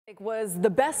Was the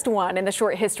best one in the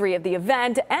short history of the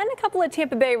event, and a couple of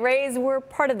Tampa Bay Rays were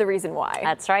part of the reason why.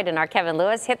 That's right, and our Kevin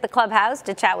Lewis hit the clubhouse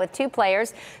to chat with two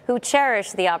players who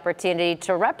cherish the opportunity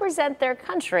to represent their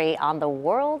country on the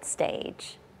world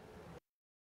stage.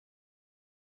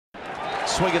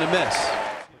 Swing and a miss.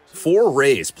 4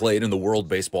 Rays played in the World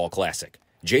Baseball Classic.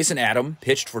 Jason Adam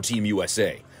pitched for Team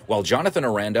USA, while Jonathan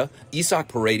Aranda, Isaac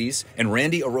Paredes, and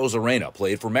Randy Arozarena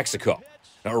played for Mexico.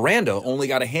 Now, Aranda only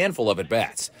got a handful of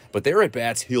at-bats, but they're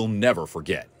at-bats he'll never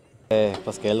forget.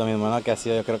 Pues que es lo mismo, ¿no? Que ha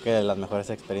sido, yo creo que las mejores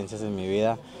experiencias en mi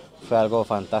vida. Fue algo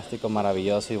fantástico,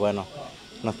 maravilloso y bueno,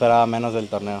 no esperaba menos del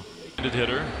torneo.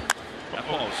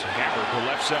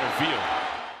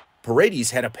 Paredes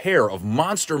had a pair of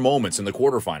monster moments in the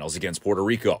quarterfinals against Puerto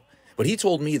Rico, but he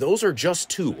told me those are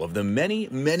just 2 of the many,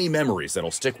 many memories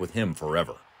that'll stick with him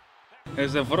forever.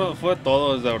 Fue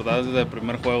todo, de verdad, desde el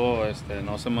primer juego,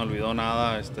 no se me olvidó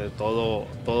nada, todo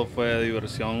fue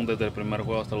diversión desde el primer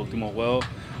juego hasta el último juego.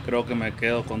 Creo que me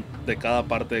quedo de cada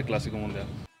parte del Clásico Mundial.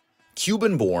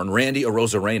 Cuban-born Randy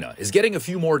Arozarena is getting a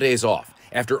few more days off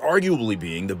after arguably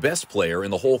being the best player in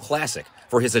the whole Classic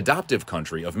for his adoptive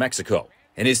country of Mexico.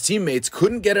 And his teammates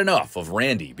couldn't get enough of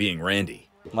Randy being Randy.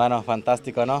 Bueno,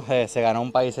 fantástico, ¿no? Se ganó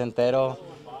un país entero.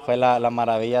 Fue la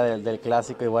maravilla del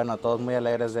Clásico y bueno, todos muy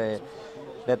alegres de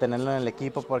tenerlo en el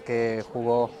equipo porque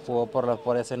jugó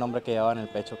por ese nombre que llevaba en el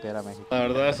pecho, que era México. La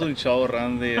verdad es un show,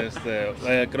 Randy.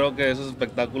 Creo que esos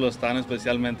espectáculos están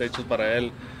especialmente hechos para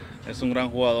él. Es un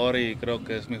gran jugador y creo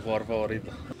que es mi jugador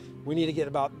favorito. We need to get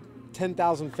about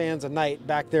 10,000 fans a night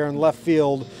back there in left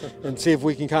field and see if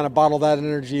we can kind of bottle that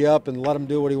energy up and let him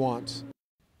do what he wants.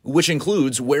 Which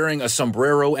includes wearing a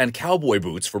sombrero and cowboy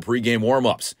boots for pregame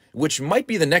warm-ups, which might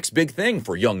be the next big thing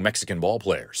for young Mexican ball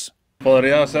players.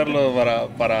 Podría hacerlo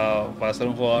para ser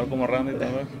un jugador como Randy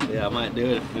también. Yeah, I might do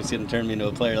it if it's going to turn me into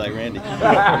a player like Randy.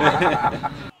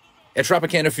 At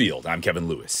Tropicana Field, I'm Kevin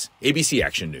Lewis, ABC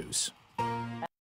Action News.